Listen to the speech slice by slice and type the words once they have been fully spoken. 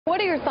What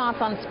are your thoughts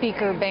on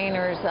Speaker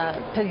Boehner's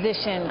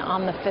position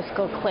on the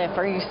fiscal cliff?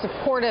 Are you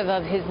supportive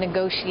of his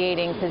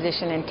negotiating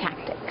position and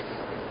tactics?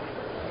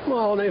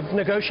 Well, if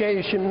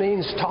negotiation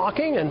means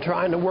talking and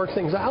trying to work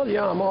things out,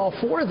 yeah, I'm all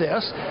for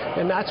this.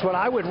 And that's what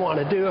I would want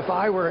to do if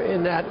I were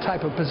in that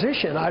type of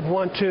position. I'd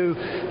want to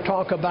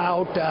talk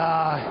about,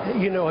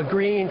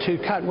 agreeing to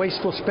cut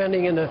wasteful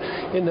spending in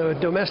the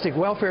domestic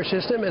welfare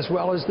system as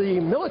well as the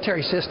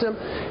military system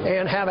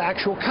and have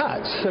actual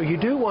cuts. So you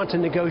do want to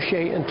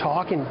negotiate and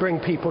talk and bring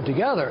people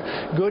together.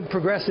 Good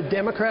progressive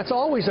Democrats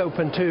always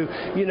open to,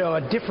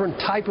 a different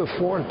type of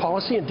foreign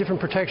policy and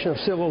different protection of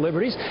civil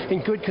liberties.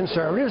 And good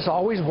conservatives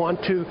always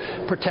want to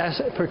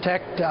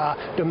protect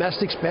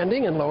domestic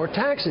spending and lower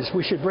taxes.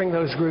 We should bring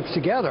those groups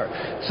together.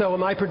 So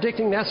am I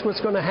predicting that's what's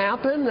going to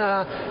happen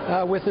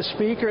with the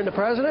Speaker and the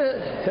President?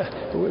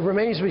 It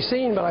remains to be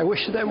seen, but I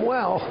wish them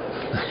well.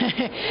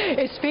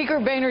 Is Speaker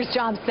Boehner's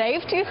job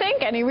safe, do you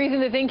think? Any reason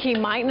to think he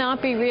might not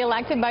be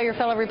reelected by your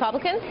fellow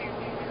Republicans?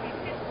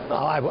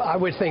 I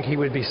would think he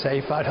would be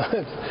safe. I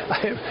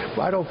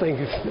don't think,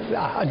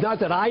 not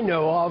that I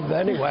know of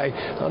anyway.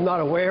 I'm not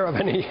aware of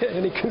any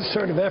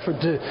concerted effort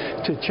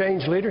to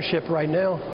change leadership right now.